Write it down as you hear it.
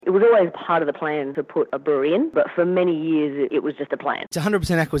It was always part of the plan to put a brewery in, but for many years it was just a plan. It's a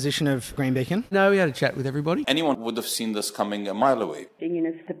 100% acquisition of Green Beacon. No, we had a chat with everybody. Anyone would have seen this coming a mile away.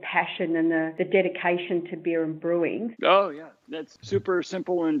 It's the passion and the dedication to beer and brewing. Oh, yeah. That's super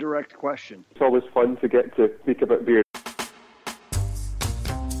simple and direct question. It's always fun to get to speak about beer.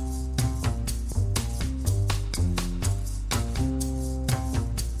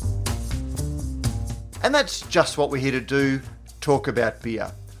 And that's just what we're here to do, talk about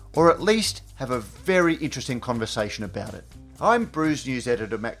beer, or at least have a very interesting conversation about it. I'm Brews News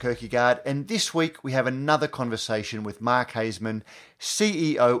editor Matt Kirkegaard, and this week we have another conversation with Mark Haseman,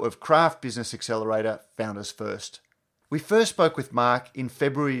 CEO of Craft Business Accelerator Founders First. We first spoke with Mark in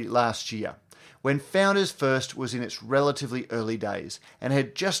February last year, when Founders First was in its relatively early days and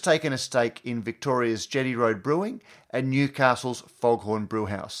had just taken a stake in Victoria's Jetty Road Brewing and Newcastle's Foghorn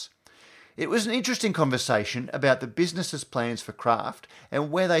Brewhouse. It was an interesting conversation about the business's plans for craft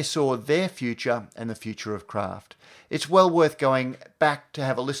and where they saw their future and the future of craft. It's well worth going back to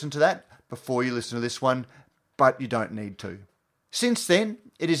have a listen to that before you listen to this one, but you don't need to. Since then,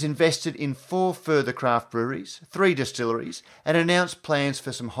 it has invested in 4 further craft breweries, 3 distilleries, and announced plans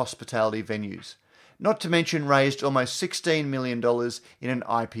for some hospitality venues. Not to mention raised almost $16 million in an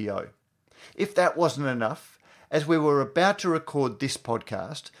IPO. If that wasn't enough, as we were about to record this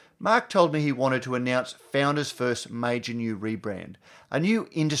podcast, Mark told me he wanted to announce Founders' first major new rebrand, a new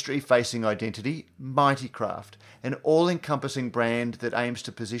industry-facing identity, Mighty Craft, an all-encompassing brand that aims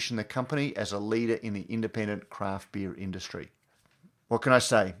to position the company as a leader in the independent craft beer industry. What can I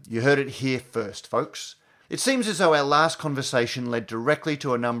say? You heard it here first, folks. It seems as though our last conversation led directly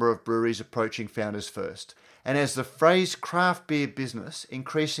to a number of breweries approaching Founders First, and as the phrase craft beer business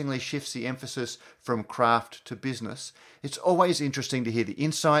increasingly shifts the emphasis from craft to business, it's always interesting to hear the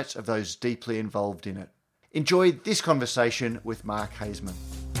insights of those deeply involved in it. Enjoy this conversation with Mark Haseman.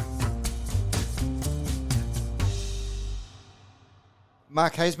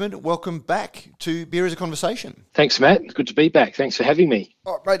 Mark Haseman, welcome back to Beer as a Conversation. Thanks, Matt. Good to be back. Thanks for having me.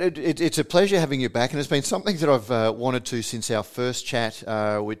 Oh, mate, it's a pleasure having you back, and it's been something that I've wanted to since our first chat,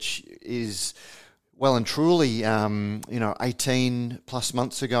 which is well and truly, 18 plus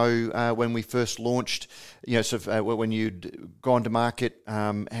months ago when we first launched, when you'd gone to market,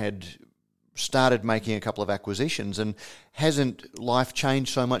 had started making a couple of acquisitions, and hasn't life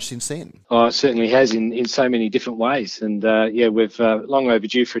changed so much since then? Oh, it certainly has in so many different ways, and we've long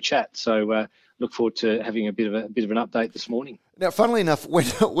overdue for a chat. So look forward to having a bit of an update this morning. Now, funnily enough,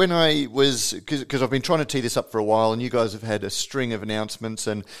 when I was, because I've been trying to tee this up for a while, and you guys have had a string of announcements,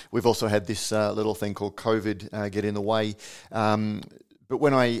 and we've also had this little thing called COVID get in the way. But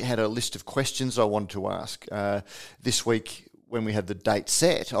when I had a list of questions I wanted to ask this week, when we had the date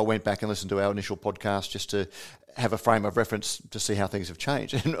set, I went back and listened to our initial podcast just to have a frame of reference to see how things have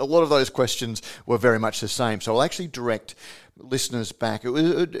changed. And a lot of those questions were very much the same. So I'll actually direct listeners back.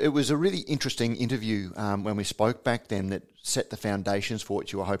 It was a really interesting interview when we spoke back then that set the foundations for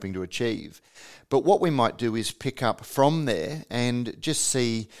what you were hoping to achieve. But what we might do is pick up from there and just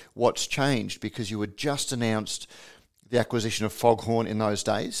see what's changed, because you had just announced the acquisition of Foghorn in those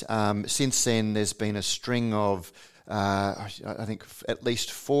days. Since then, there's been a string of I think at least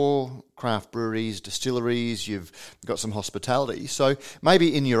 4 craft breweries, distilleries, you've got some hospitality. So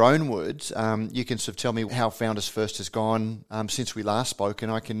maybe in your own words, you can sort of tell me how Founders First has gone since we last spoke, and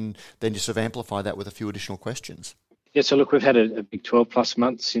I can then just sort of amplify that with a few additional questions. Yeah, so look, we've had a big 12 plus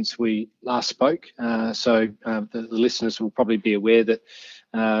months since we last spoke. The listeners will probably be aware that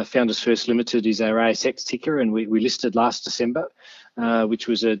Founders First Limited is our ASX ticker, and we listed last December, which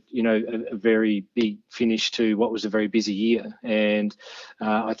was a very big finish to what was a very busy year. And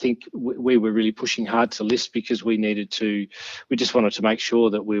I think we were really pushing hard to list because we just wanted to make sure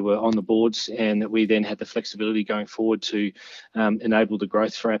that we were on the boards and that we then had the flexibility going forward to enable the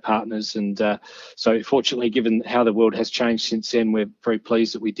growth for our partners. And so fortunately, given how the world has changed since then, we're very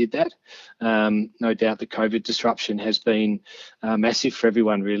pleased that we did that. No doubt the COVID disruption has been massive for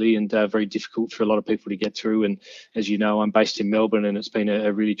everyone, really, and very difficult for a lot of people to get through. And as you know, I'm based in Melbourne, and it's been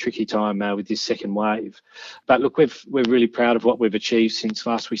a really tricky time with this second wave. But look, we're really proud of what we've achieved since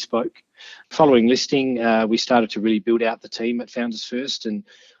last we spoke. Following listing, we started to really build out the team at Founders First, and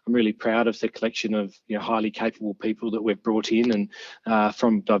I'm really proud of the collection of highly capable people that we've brought in, and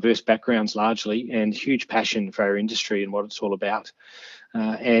from diverse backgrounds largely, and huge passion for our industry and what it's all about.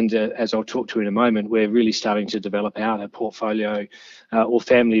 As I'll talk to in a moment, we're really starting to develop out a portfolio or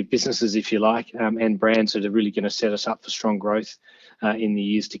family of businesses, if you like, and brands that are really going to set us up for strong growth in the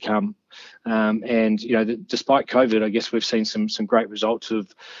years to come. And despite COVID, I guess we've seen some great results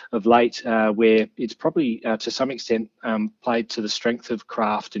of late, where it's probably to some extent played to the strength of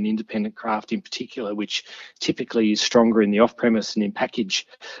craft and independent craft in particular, which typically is stronger in the off-premise and in package.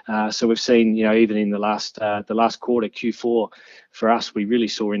 So we've seen, even in the last quarter, Q4, for us, we really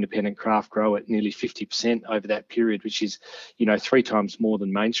saw independent craft grow at nearly 50% over that period, which is, 3 times more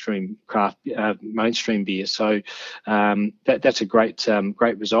than mainstream beer. So that's a great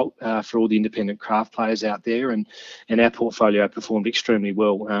result for all the independent craft players out there, and our portfolio performed extremely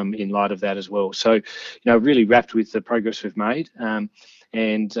well in light of that as well. So, really wrapped with the progress we've made.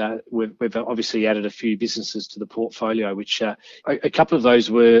 And we've obviously added a few businesses to the portfolio, which a couple of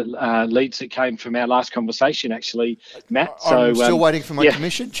those were leads that came from our last conversation, actually, Matt. So I'm still waiting for my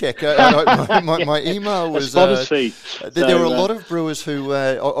commission check. My email was there were a lot of brewers who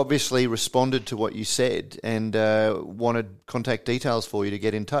obviously responded to what you said and wanted contact details for you to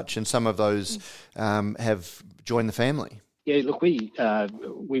get in touch, and some of those have joined the family. Yeah, look, we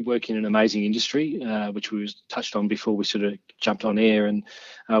work in an amazing industry, which we touched on before we sort of jumped on air, and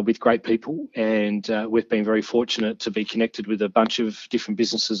with great people. And we've been very fortunate to be connected with a bunch of different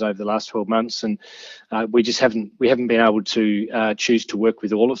businesses over the last 12 months. And we haven't been able to choose to work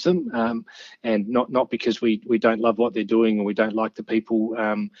with all of them, and not because we don't love what they're doing or we don't like the people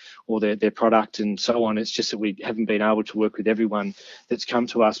or their product and so on. It's just that we haven't been able to work with everyone that's come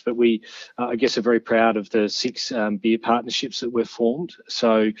to us. But we, I guess, are very proud of the 6 beer partnerships that we've formed.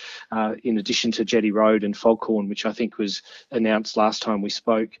 So in addition to Jetty Road and Foghorn, which I think was announced last time we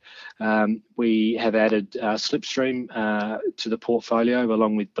spoke, we have added Slipstream to the portfolio,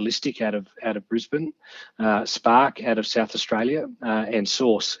 along with Ballistic out of Brisbane, Spark out of South Australia, and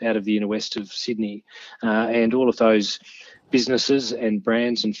Source out of the inner west of Sydney. And all of those businesses and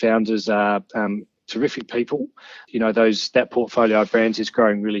brands and founders are terrific people. That portfolio of brands is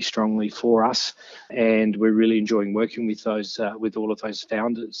growing really strongly for us, and we're really enjoying working with all of those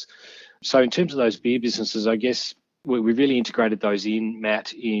founders. So in terms of those beer businesses, I guess we really integrated those in,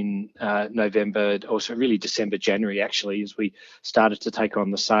 Matt, in November, also really December, January, actually, as we started to take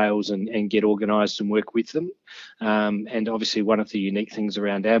on the sales and get organised and work with them. And obviously one of the unique things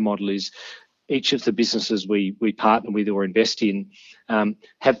around our model is each of the businesses we partner with or invest in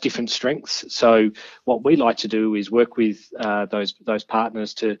have different strengths. So what we like to do is work with those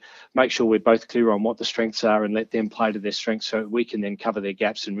partners to make sure we're both clear on what the strengths are and let them play to their strengths, so we can then cover their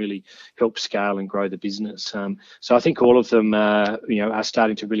gaps and really help scale and grow the business. So I think all of them are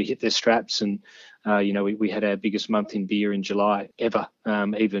starting to really hit their straps, and we had our biggest month in beer in July ever,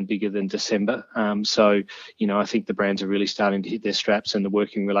 even bigger than December. So I think the brands are really starting to hit their straps, and the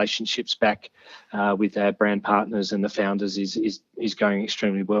working relationships back with our brand partners and the founders is going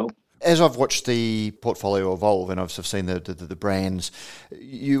extremely well. As I've watched the portfolio evolve and I've seen the brands,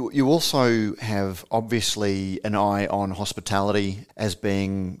 you also have obviously an eye on hospitality as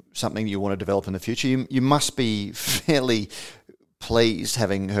being something you want to develop in the future. You must be fairly pleased,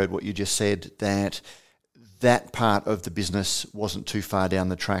 having heard what you just said, that part of the business wasn't too far down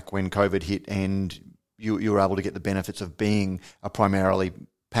the track when COVID hit, and you were able to get the benefits of being a primarily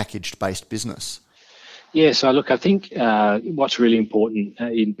packaged-based business. Yeah, so look, I think what's really important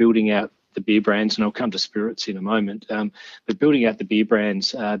in building out the beer brands, and I'll come to spirits in a moment, but building out the beer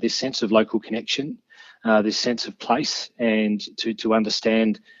brands, this sense of local connection, this sense of place, and to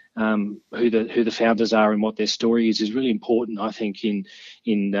understand who the founders are and what their story is really important, I think, in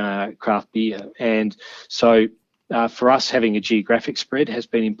craft beer. And so for us, having a geographic spread has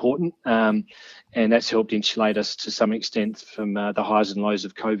been important, and that's helped insulate us to some extent from the highs and lows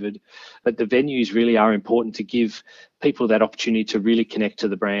of COVID. But the venues really are important to give people that opportunity to really connect to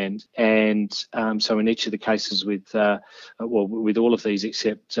the brand. And so in each of the cases with all of these,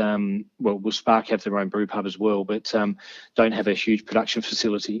 except, will Spark have their own brew pub as well, but don't have a huge production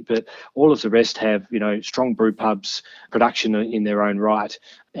facility. But all of the rest have, strong brew pubs, production in their own right.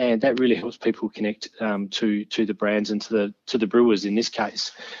 And that really helps people connect to the brands and to the brewers in this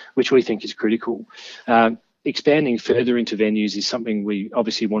case, which we think is critical. Expanding further into venues is something we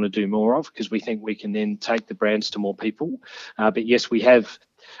obviously want to do more of, because we think we can then take the brands to more people. But yes, we have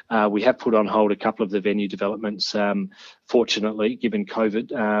put on hold a couple of the venue developments, fortunately, given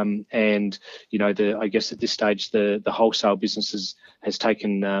COVID. And I guess at this stage the wholesale business has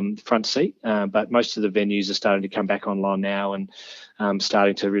taken front seat, but most of the venues are starting to come back online now and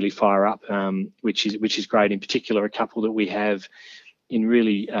starting to really fire up, which is great. In particular, a couple that we have in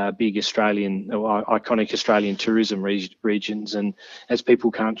really big Australian or iconic Australian tourism regions. And as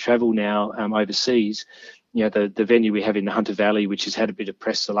people can't travel now overseas, the venue we have in the Hunter Valley, which has had a bit of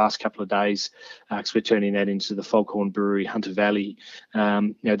press the last couple of days, because we're turning that into the Foghorn Brewery Hunter Valley.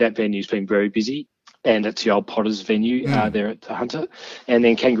 That venue's been very busy. And it's the old Potters venue there at the Hunter. And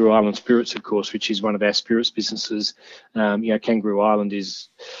then Kangaroo Island Spirits, of course, which is one of our spirits businesses. Kangaroo Island is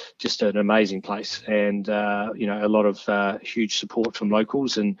just an amazing place, and a lot of huge support from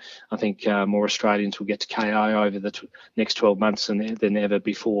locals. And I think more Australians will get to KI over the next 12 months than ever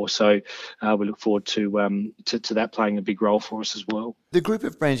before. So we look forward to that playing a big role for us as well. The group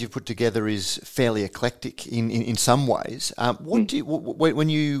of brands you've put together is fairly eclectic in some ways. When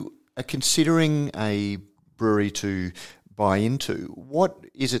you are considering a brewery to buy into, what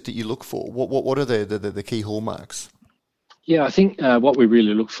is it that you look for? What are the key hallmarks? Yeah, I think what we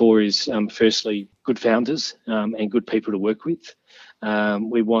really look for is firstly good founders and good people to work with.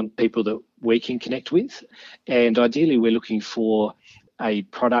 We want people that we can connect with, and ideally we're looking for a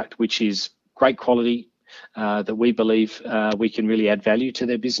product which is great quality, that we believe we can really add value to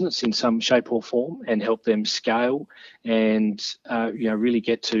their business in some shape or form and help them scale and really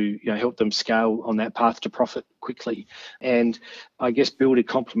get to help them scale on that path to profit quickly, and I guess build a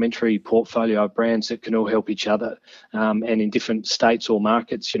complementary portfolio of brands that can all help each other and in different states or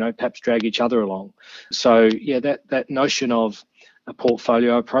markets, perhaps drag each other along. So that notion of a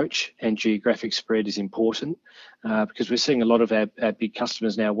portfolio approach and geographic spread is important because we're seeing a lot of our big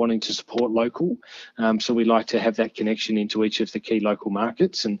customers now wanting to support local. So we like to have that connection into each of the key local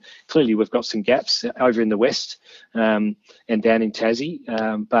markets. And clearly we've got some gaps over in the West and down in Tassie.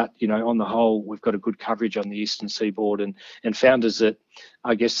 But, on the whole, we've got a good coverage on the Eastern Seaboard and founders that,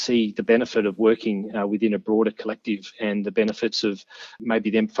 I guess, see the benefit of working within a broader collective and the benefits of maybe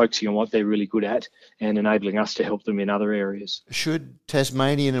them focusing on what they're really good at and enabling us to help them in other areas. Should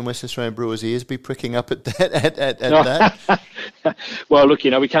Tasmanian and West Australian brewers' ears be pricking up at that? That? Well, look,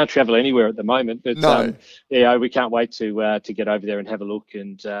 we can't travel anywhere at the moment, but no. We can't wait to get over there and have a look.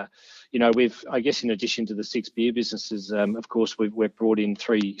 And we've, I guess, in addition to the 6 beer businesses, of course, we've brought in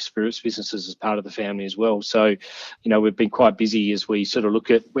 3 spirits businesses as part of the family as well. So, we've been quite busy as we sort of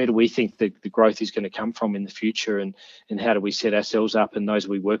look at where do we think the growth is going to come from in the future, and how do we set ourselves up and those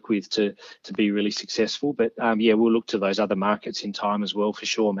we work with to be really successful. But we'll look to those other markets in time as well, for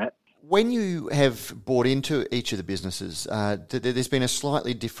sure, Matt. When you have bought into each of the businesses, there's been a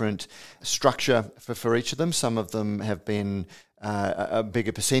slightly different structure for each of them. Some of them have been a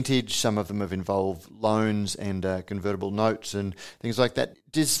bigger percentage. Some of them have involved loans and convertible notes and things like that.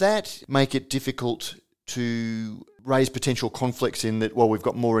 Does that make it difficult to raise potential conflicts in that, well, we've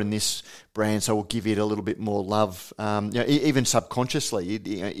got more in this brand, so we'll give it a little bit more love, even subconsciously?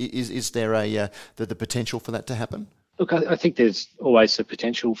 Is there the potential for that to happen? Look, I think there's always the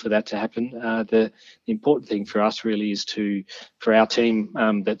potential for that to happen. The important thing for us really is for our team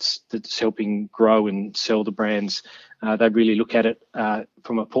that's helping grow and sell the brands, they really look at it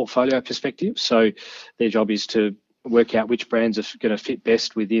from a portfolio perspective. So their job is to work out which brands are going to fit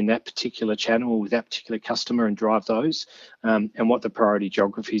best within that particular channel or with that particular customer and drive those, and what the priority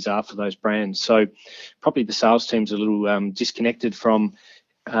geographies are for those brands. So probably the sales team's a little disconnected from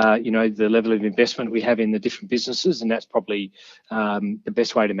the level of investment we have in the different businesses, and that's probably the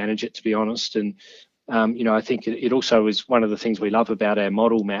best way to manage it, to be honest. And I think it also is one of the things we love about our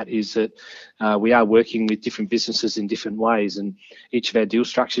model, Matt, is that we are working with different businesses in different ways, and each of our deal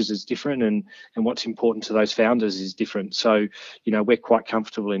structures is different, and what's important to those founders is different. So, we're quite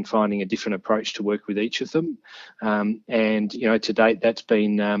comfortable in finding a different approach to work with each of them. And to date, that's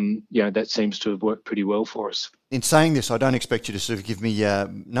been, that seems to have worked pretty well for us. In saying this, I don't expect you to sort of give me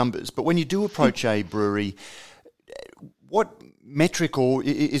numbers, but when you do approach a brewery, what metric or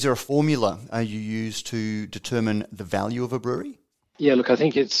is there a formula you use to determine the value of a brewery? Yeah, look, I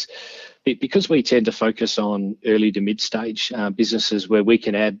think it's because we tend to focus on early to mid-stage businesses where we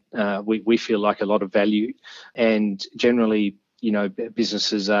can add, we feel like a lot of value, and generally,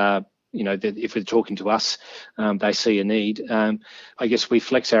 businesses are, that if they're talking to us, they see a need. I guess we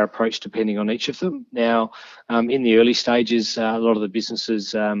flex our approach depending on each of them. Now, in the early stages, a lot of the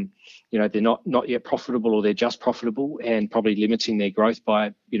businesses, they're not yet profitable, or they're just profitable and probably limiting their growth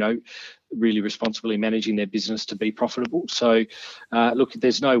by, really responsibly managing their business to be profitable. So, look,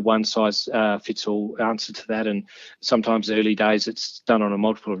 there's no one size fits all answer to that. And sometimes early days it's done on a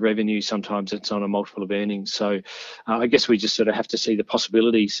multiple of revenue, sometimes it's on a multiple of earnings. So I guess we just sort of have to see the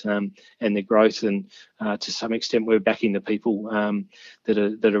possibilities and the growth. And to some extent, we're backing the people that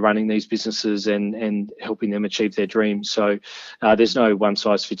are running these businesses and helping them achieve their dreams. So there's no one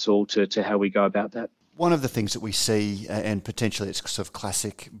size fits all to how we go about that. One of the things that we see, and potentially it's sort of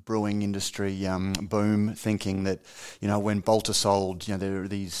classic brewing industry boom, thinking that, when Balter sold, there are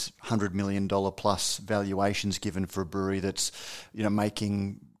these $100 million plus valuations given for a brewery that's,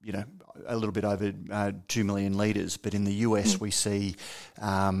 making, a little bit over 2 million litres, but in the US we see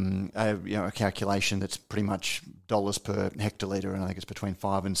a calculation that's pretty much dollars per hectolitre, and I think it's between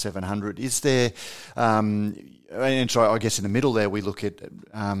 500 and 700. Is there, and so I guess in the middle there we look at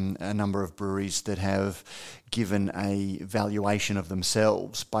a number of breweries that have given a valuation of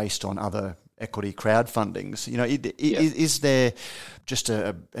themselves based on other equity crowdfundings. Is there just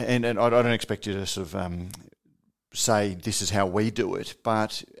and I don't expect you to sort of say this is how we do it,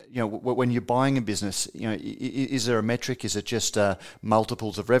 but when you're buying a business, is there a metric? Is it just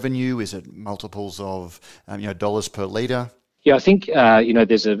multiples of revenue? Is it multiples of dollars per litre? Yeah, I think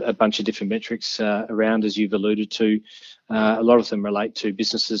there's a bunch of different metrics around, as you've alluded to. A lot of them relate to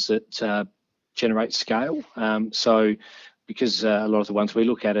businesses that generate scale. So because a lot of the ones we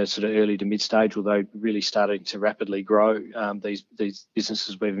look at are sort of early to mid stage, although really starting to rapidly grow, these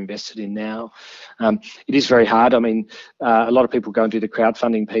businesses we've invested in now. It is very hard. I mean, a lot of people go and do the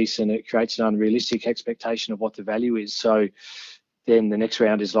crowdfunding piece, and it creates an unrealistic expectation of what the value is. So then the next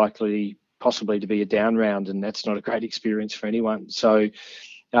round is likely possibly to be a down round, and that's not a great experience for anyone. So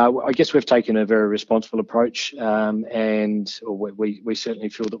I guess we've taken a very responsible approach, and we certainly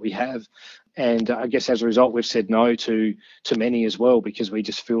feel that we have. And I guess as a result, we've said no to many as well, because we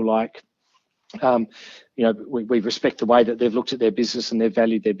just feel like, we respect the way that they've looked at their business and they've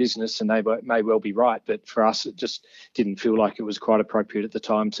valued their business, and they may well be right. But for us, it just didn't feel like it was quite appropriate at the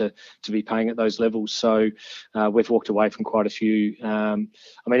time to be paying at those levels. So we've walked away from quite a few.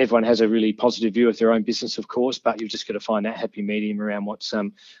 Everyone has a really positive view of their own business, of course, but you've just got to find that happy medium around what's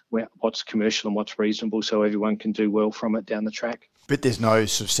commercial and what's reasonable, so everyone can do well from it down the track. But there's no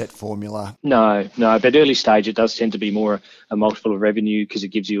sort of set formula. No. But early stage, it does tend to be more a multiple of revenue, because it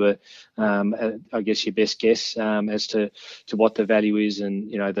gives you I guess your best guess as to what the value is, and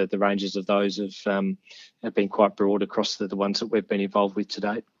the ranges of those have been quite broad across the ones that we've been involved with to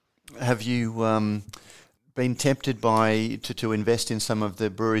date. Have you been tempted to invest in some of the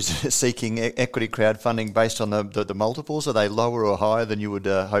breweries seeking equity crowdfunding based on the multiples? Are they lower or higher than you would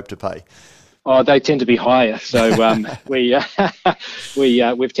hope to pay? Oh, they tend to be higher. So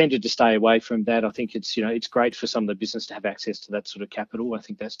we've tended to stay away from that. I think it's great for some of the business to have access to that sort of capital. I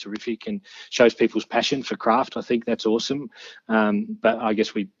think that's terrific and shows people's passion for craft. I think that's awesome. But I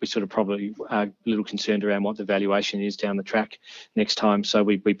guess we sort of probably are a little concerned around what the valuation is down the track next time. So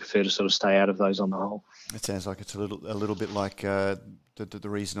we prefer to sort of stay out of those on the whole. It sounds like it's a little bit like the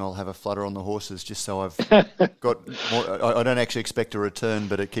reason I'll have a flutter on the horses, just so I've got more. I don't actually expect a return,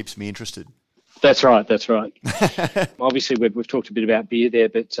 but it keeps me interested. That's right. Obviously, we've talked a bit about beer there,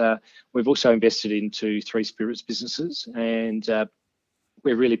 but we've also invested into 3 spirits businesses, and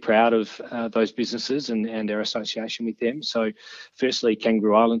we're really proud of those businesses and our association with them. So firstly,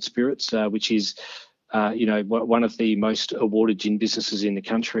 Kangaroo Island Spirits, which is one of the most awarded gin businesses in the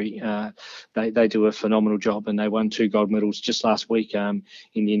country. They do a phenomenal job, and they won 2 gold medals just last week in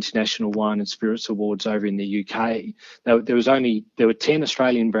the International Wine and Spirits Awards over in the UK. There were 10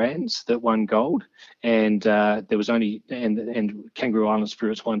 Australian brands that won gold, and and Kangaroo Island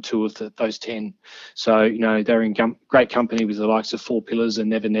Spirits won 2 of those 10. So they're in great company with the likes of Four Pillars and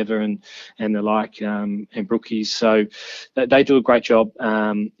Never Never and the like, and Brookies. So they do a great job.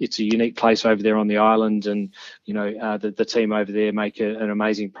 It's a unique place over there on the island. And the team over there make an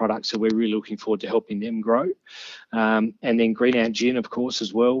amazing product, so we're really looking forward to helping them grow. And then Green Ant Gin, of course,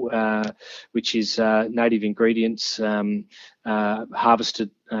 as well, which is native ingredients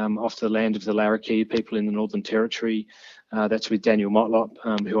harvested off the land of the Larrakia people in the Northern Territory. That's with Daniel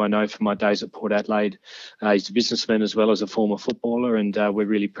Motlop, who I know from my days at Port Adelaide. He's a businessman as well as a former footballer, and we're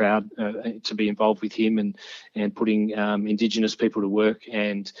really proud to be involved with him and putting Indigenous people to work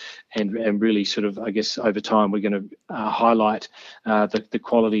and really sort of, I guess, over time we're going to highlight the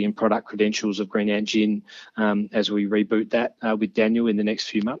quality and product credentials of Green Ant Gin as we reboot that with Daniel in the next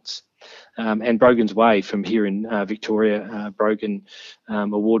few months. And Brogan's Way from here in Victoria. Brogan,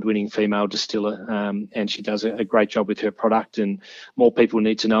 award-winning female distiller, and she does a great job with her product, and more people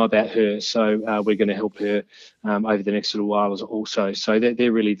need to know about her. So we're going to help her over the next little while also. So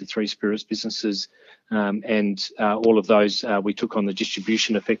they're really the 3 spirits businesses, and all of those we took on the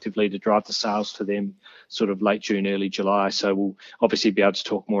distribution effectively to drive the sales for them sort of late June, early July. So we'll obviously be able to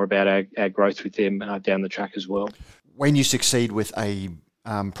talk more about our growth with them down the track as well. When you succeed with a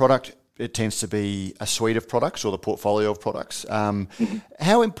product, it tends to be a suite of products or the portfolio of products.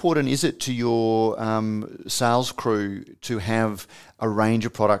 How important is it to your sales crew to have a range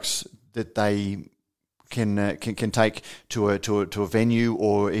of products that they can take to a venue,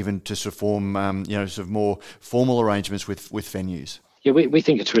 or even to sort of form sort of more formal arrangements with venues? Yeah, we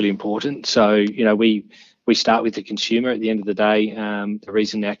think it's really important. So, we start with the consumer. At the end of the day, the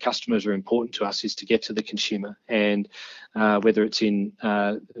reason our customers are important to us is to get to the consumer. And whether it's in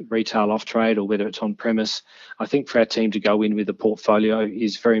retail off-trade or whether it's on premise, I think for our team to go in with a portfolio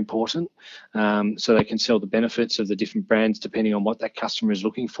is very important, so they can sell the benefits of the different brands depending on what that customer is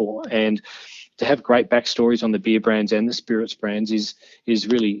looking for. And to have great backstories on the beer brands and the spirits brands is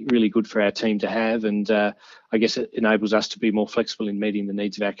really, really good for our team to have. And I guess it enables us to be more flexible in meeting the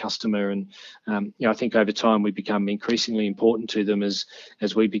needs of our customer. And I think over time we become increasingly important to them as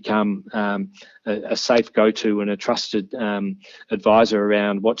we become a safe go-to and a trusted advisor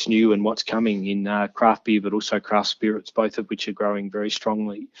around what's new and what's coming in craft beer, but also craft spirits, both of which are growing very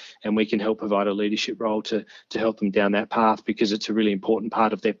strongly. And we can help provide a leadership role to help them down that path, because it's a really important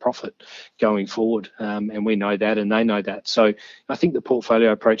part of their profit going forward. And we know that, and they know that. So I think the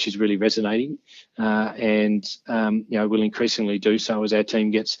portfolio approach is really resonating, and will increasingly do so as our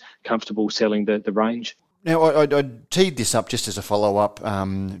team gets comfortable selling the range. Now, I teed this up just as a follow-up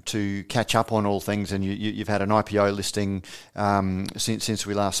to catch up on all things, and you've had an IPO listing since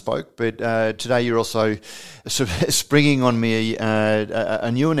we last spoke, but today you're also sort of springing on me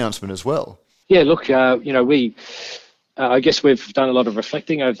a new announcement as well. Yeah, look, I guess we've done a lot of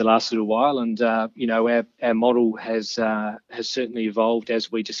reflecting over the last little while, and our model has certainly evolved as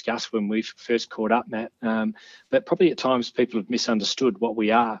we discussed when we first caught up, Matt. But probably at times people have misunderstood what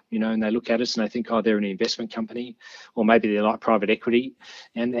we are, and they look at us and they think, oh, they're an investment company, or maybe they're like private equity,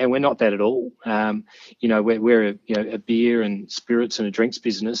 and we're not that at all. We're a beer and spirits and a drinks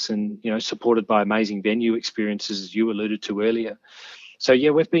business, and supported by amazing venue experiences, as you alluded to earlier. So,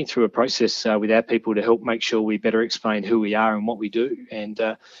 yeah, we've been through a process with our people to help make sure we better explain who we are and what we do. And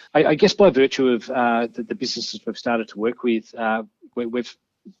I guess by virtue of the businesses we've started to work with, we've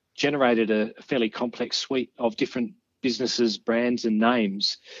generated a fairly complex suite of different businesses, brands and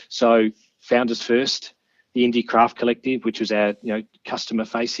names. So Founders First, the Indie Craft Collective, which was our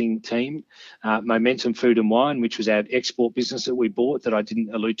customer-facing team, Momentum Food and Wine, which was our export business that we bought that I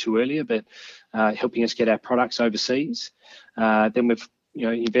didn't allude to earlier, but helping us get our products overseas. Then we've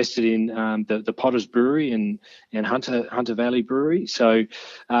invested in the Potters Brewery and Hunter Valley Brewery. So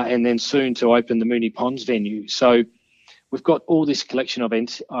and then soon to open the Moonee Ponds venue. So we've got all this collection of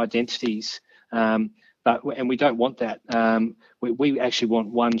identities. But we don't want that. We actually want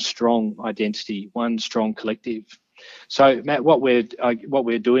one strong identity, one strong collective. So, Matt, what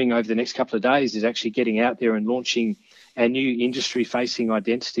we're doing over the next couple of days is actually getting out there and launching a new industry-facing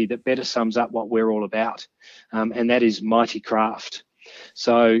identity that better sums up what we're all about, and that is Mighty Craft.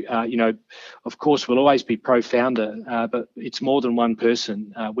 So, of course, we'll always be pro-founder, but it's more than one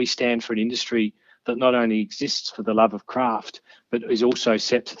person. We stand for an industry that not only exists for the love of craft, but is also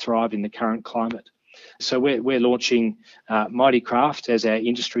set to thrive in the current climate. So we're launching Mighty Craft as our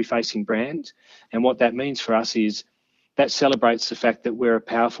industry-facing brand, and what that means for us is that celebrates the fact that we're a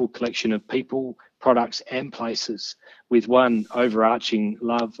powerful collection of people, products and places with one overarching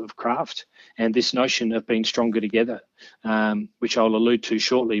love of craft and this notion of being stronger together, which I'll allude to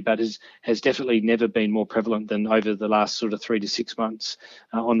shortly, but has definitely never been more prevalent than over the last sort of 3 to 6 months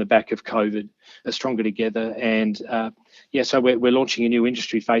on the back of COVID, stronger together. And so we're launching a new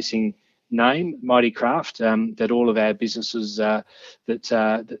industry-facing name, Mighty Craft, that all of our businesses that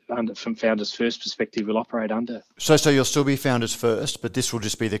from Founders First perspective will operate under. So you'll still be Founders First, but this will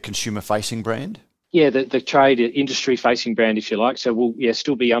just be the consumer-facing brand? Yeah, the trade industry-facing brand, if you like. So we'll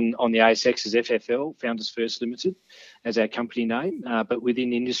still be on the ASX as FFL, Founders First Limited, as our company name. But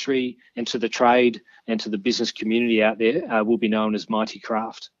within industry and to the trade and to the business community out there, we'll be known as Mighty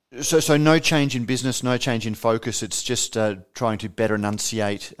Craft. So no change in business, no change in focus. It's just trying to better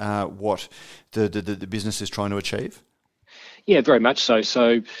enunciate what the business is trying to achieve. Yeah, very much so.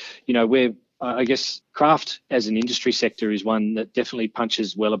 So, I guess craft as an industry sector is one that definitely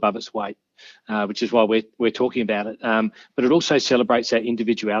punches well above its weight, which is why we're talking about it. But it also celebrates our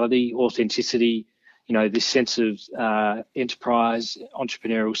individuality, authenticity, this sense of enterprise,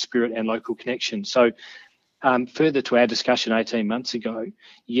 entrepreneurial spirit, and local connection. So. Further to our discussion 18 months ago,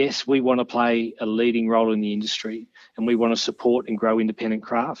 yes, we want to play a leading role in the industry and we want to support and grow independent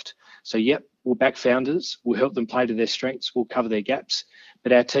craft. So, yep, we'll back founders, we'll help them play to their strengths, we'll cover their gaps,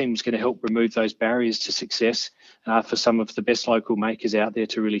 but our team's going to help remove those barriers to success for some of the best local makers out there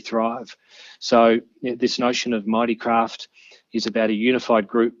to really thrive. So this notion of Mighty Craft is about a unified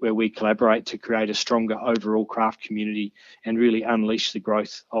group where we collaborate to create a stronger overall craft community and really unleash the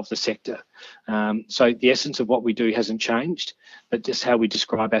growth of the sector. So the essence of what we do hasn't changed, but just how we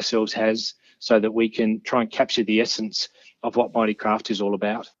describe ourselves has, so that we can try and capture the essence of what Mighty Craft is all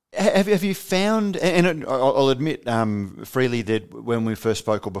about. Have you found, and I'll admit freely that when we first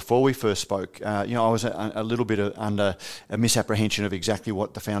spoke, or before we first spoke, I was a little bit under a misapprehension of exactly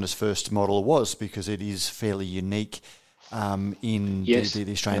what the Founders First model was, because it is fairly unique in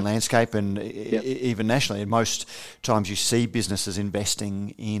the Australian landscape and even nationally. And most times you see businesses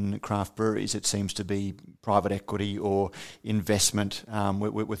investing in craft breweries, it seems to be private equity or investment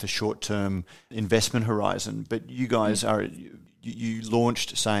with a short-term investment horizon. But you guys are... You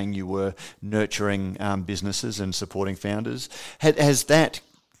launched saying you were nurturing businesses and supporting founders. Has that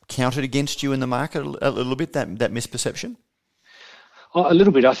counted against you in the market a little bit, that misperception? A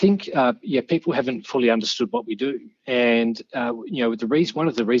little bit. I think, people haven't fully understood what we do. And, one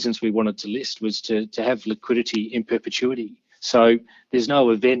of the reasons we wanted to list was to have liquidity in perpetuity. So there's no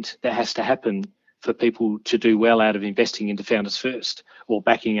event that has to happen for people to do well out of investing into Founders First or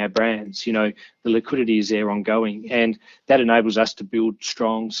backing our brands. The liquidity is there ongoing, and that enables us to build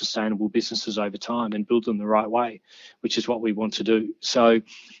strong, sustainable businesses over time and build them the right way, which is what we want to do. So,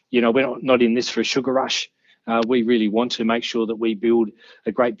 we're not in this for a sugar rush. We really want to make sure that we build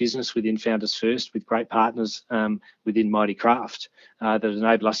a great business within Founders First with great partners within Mighty Craft that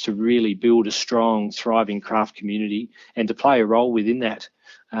enable us to really build a strong, thriving craft community and to play a role within that.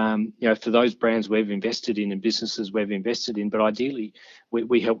 For those brands we've invested in and businesses we've invested in, but ideally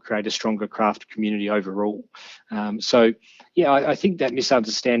we help create a stronger craft community overall. I think that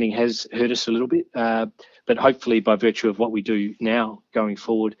misunderstanding has hurt us a little bit, but hopefully by virtue of what we do now going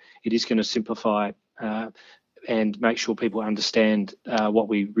forward, it is going to simplify and make sure people understand what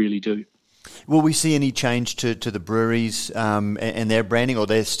we really do. Will we see any change to the breweries and their branding, or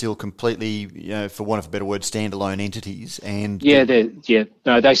they're still completely, for want of a better word, standalone entities? And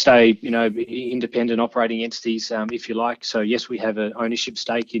they stay, independent operating entities, if you like. So yes, we have an ownership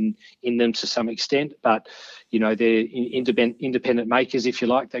stake in them to some extent, but they're independent makers, if you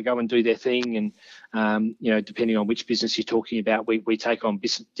like. They go and do their thing, and depending on which business you're talking about, we take on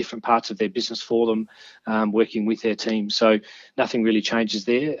different parts of their business for them, working with their team. So nothing really changes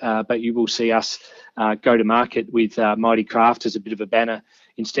there, but you will see us go to market with Mighty Craft as a bit of a banner.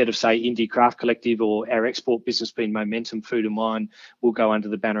 Instead of, say, Indie Craft Collective or our export business being Momentum Food and Wine, we'll go under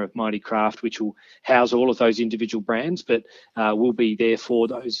the banner of Mighty Craft, which will house all of those individual brands, but we'll be there for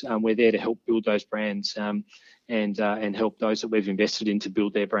those. We're there to help build those brands and help those that we've invested in to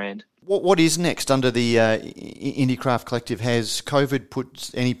build their brand. What is next under the Indie Craft Collective? Has COVID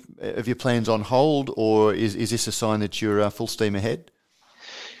put any of your plans on hold, or is this a sign that you're full steam ahead?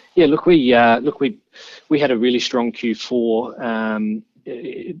 Yeah, we had a really strong Q4,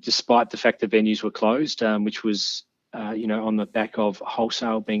 despite the fact the venues were closed, which was on the back of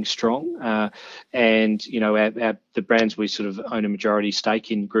wholesale being strong, and the brands we sort of own a majority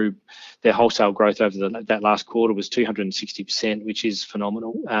stake in grew. Their wholesale growth over that last quarter was 260%, which is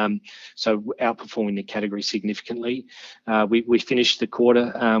phenomenal. So outperforming the category significantly. We finished the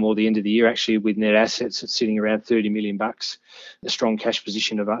quarter or the end of the year actually with net assets sitting around $30 million, a strong cash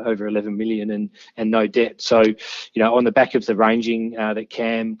position of over 11 million, and no debt. So on the back of the ranging that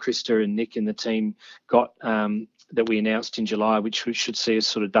Cam, Krista, and Nick and the team got. That we announced in July, which should see us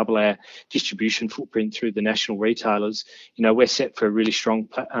sort of double our distribution footprint through the national retailers. We're set for a really strong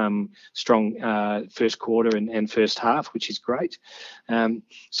first quarter and first half, which is great.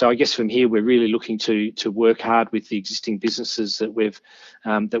 So I guess from here we're really looking to work hard with the existing businesses that we've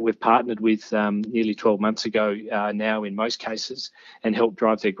partnered with nearly 12 months ago now in most cases, and help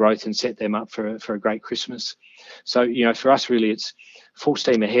drive their growth and set them up for a great Christmas. So for us really it's full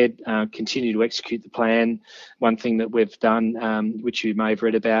steam ahead, continue to execute the plan. One thing that we've done, which you may have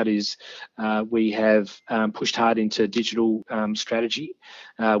read about, is we have pushed hard into digital strategy,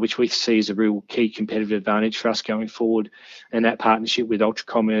 which we see as a real key competitive advantage for us going forward. And that partnership with Ultra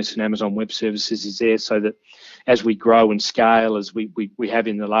Commerce and Amazon Web Services is there so that as we grow and scale, as we have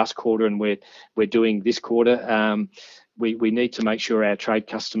in the last quarter and we're doing this quarter, we need to make sure our trade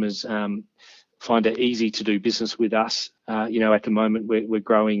customers find it easy to do business with us. At the moment we're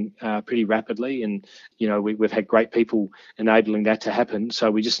growing pretty rapidly, and we've had great people enabling that to happen. So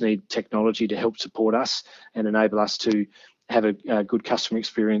we just need technology to help support us and enable us to have a good customer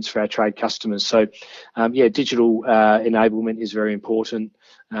experience for our trade customers. So, digital enablement is very important.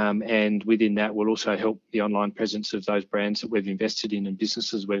 And within that will also help the online presence of those brands that we've invested in and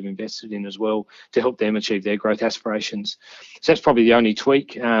businesses we've invested in as well to help them achieve their growth aspirations. So that's probably the only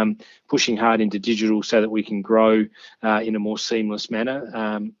tweak, pushing hard into digital so that we can grow in a more seamless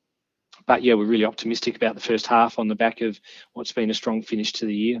manner. But we're really optimistic about the first half on the back of what's been a strong finish to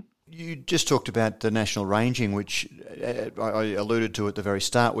the year. You just talked about the national ranging, which I alluded to at the very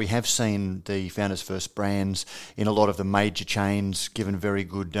start. We have seen the Founders First brands in a lot of the major chains given very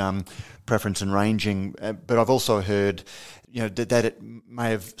good preference and ranging. But I've also heard, that it may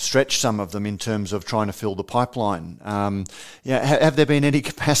have stretched some of them in terms of trying to fill the pipeline. Have there been any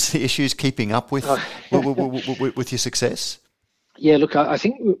capacity issues keeping up with with your success? Yeah, look, I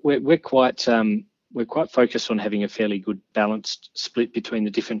think we're quite focused on having a fairly good balanced split between the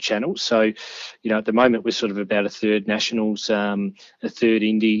different channels. So, at the moment we're sort of about a third nationals, a third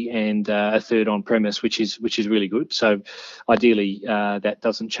indie, and a third on premise, which is really good. So, ideally, that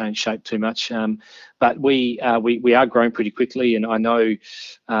doesn't change shape too much. But we are growing pretty quickly, and I know,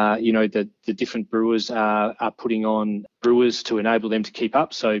 that the different brewers are putting on brewers to enable them to keep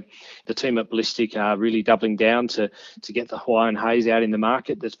up. So the team at Ballistic are really doubling down to get the Hawaiian Haze out in the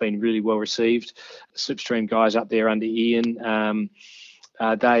market. That's been really well received. The Slipstream guys up there under Ian,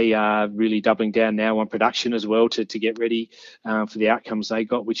 they are really doubling down now on production as well to get ready for the outcomes they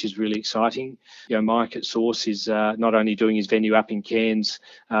got, which is really exciting. Mike at Source is not only doing his venue up in Cairns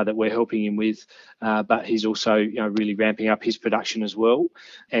that we're helping him with, but he's also really ramping up his production as well.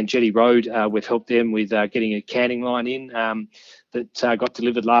 And Jetty Road, we've helped them with getting a canning line in that got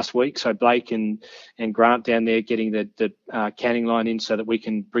delivered last week. So Blake and Grant down there getting the canning line in so that we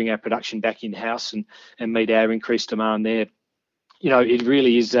can bring our production back in-house and meet our increased demand there. It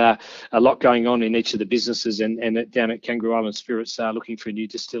really is a lot going on in each of the businesses, and down at Kangaroo Island Spirits looking for a new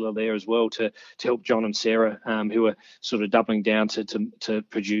distiller there as well to help John and Sarah, who are sort of doubling down to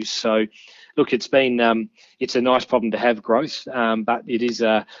produce. So, look, it's been it's a nice problem to have growth, but it is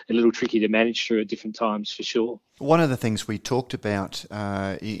a little tricky to manage through at different times for sure. One of the things we talked about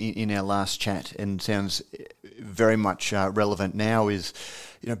in our last chat, and sounds very much relevant now, is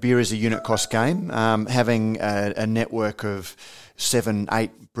beer is a unit cost game. Having a network of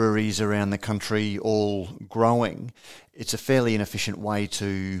 7-8 breweries around the country all growing, it's a fairly inefficient way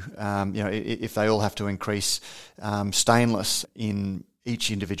to, if they all have to increase stainless in each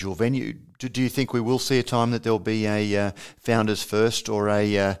individual venue. Do you think we will see a time that there'll be a Founders First or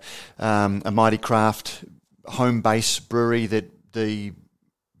a Mighty Craft home base brewery that the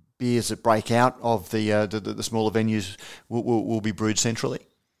beers that break out of the smaller venues will be brewed centrally?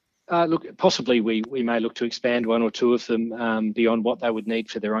 Look, possibly we may look to expand one or two of them beyond what they would need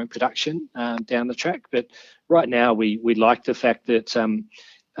for their own production down the track. But right now we like the fact that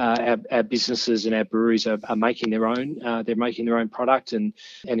our businesses and our breweries are making their own. They're making their own product and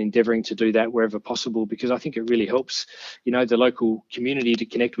endeavouring to do that wherever possible, because I think it really helps, the local community to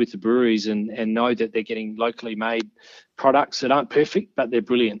connect with the breweries and know that they're getting locally made products that aren't perfect, but they're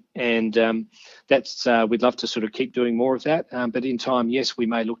brilliant. And that's we'd love to sort of keep doing more of that. But in time, yes, we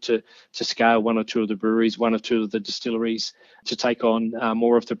may look to scale one or two of the breweries, one or two of the distilleries to take on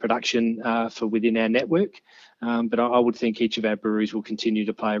more of the production for within our network. But I would think each of our breweries will continue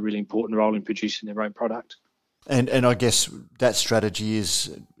to play a really important role in producing their own product. And I guess that strategy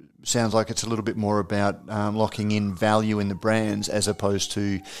sounds like it's a little bit more about locking in value in the brands as opposed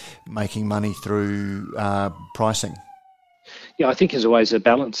to making money through pricing. Yeah, I think there's always a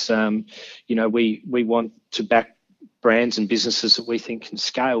balance. We want to back brands and businesses that we think can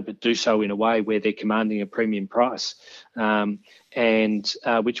scale, but do so in a way where they're commanding a premium price, and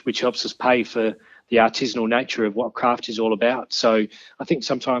which helps us pay for the artisanal nature of what craft is all about. So I think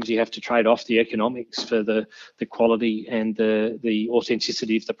sometimes you have to trade off the economics for the quality and the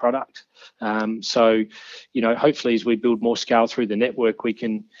authenticity of the product. So, hopefully as we build more scale through the network, we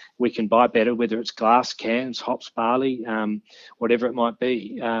can buy better, whether it's glass, cans, hops, barley, whatever it might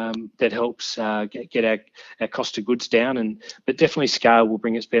be. That helps get our cost of goods down. But definitely scale will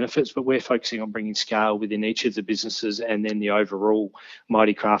bring its benefits, but we're focusing on bringing scale within each of the businesses and then the overall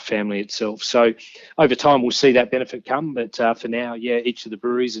Mighty Craft family itself. So over time, we'll see that benefit come. But for now, each of the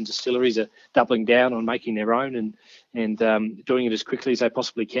breweries and distilleries are doubling down on making their own and doing it as quickly as they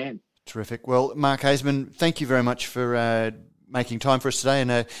possibly can. Terrific. Well, Mark Hazeman, thank you very much for making time for us today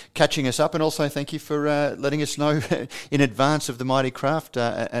and catching us up, and also thank you for letting us know in advance of the Mighty Craft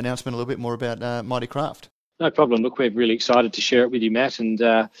announcement a little bit more about Mighty Craft. No problem. Look, we're really excited to share it with you, Matt, and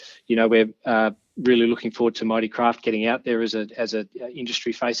we're really looking forward to Mighty Craft getting out there as a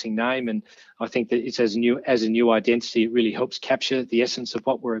industry facing name, and I think that it's as a new identity, it really helps capture the essence of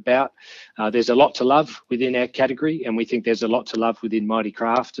what we're about. There's a lot to love within our category, and we think there's a lot to love within Mighty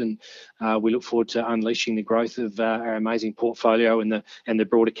Craft, and we look forward to unleashing the growth of our amazing portfolio and the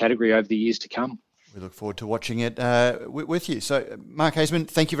broader category over the years to come. We look forward to watching it with you. So, Mark Haseman,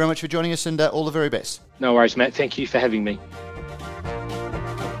 thank you very much for joining us, and all the very best. No worries, Matt. Thank you for having me.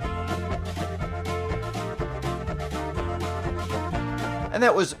 And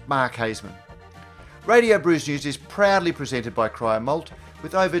that was Mark Haseman. Radio Brews News is proudly presented by Cryer Malt.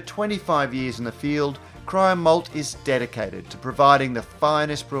 With over 25 years in the field, Cryer Malt is dedicated to providing the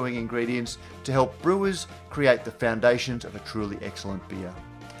finest brewing ingredients to help brewers create the foundations of a truly excellent beer.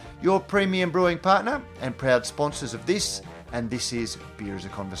 Your premium brewing partner and proud sponsors of this, and this is Beer as a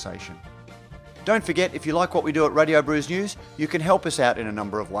Conversation. Don't forget, if you like what we do at Radio Brews News, you can help us out in a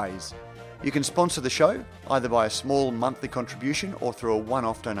number of ways. You can sponsor the show, either by a small monthly contribution or through a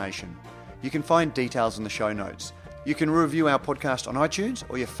one-off donation. You can find details in the show notes. You can review our podcast on iTunes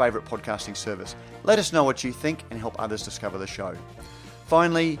or your favourite podcasting service. Let us know what you think and help others discover the show.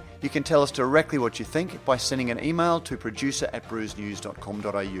 Finally, you can tell us directly what you think by sending an email to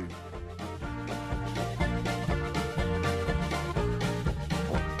producer@brewsnews.com.au.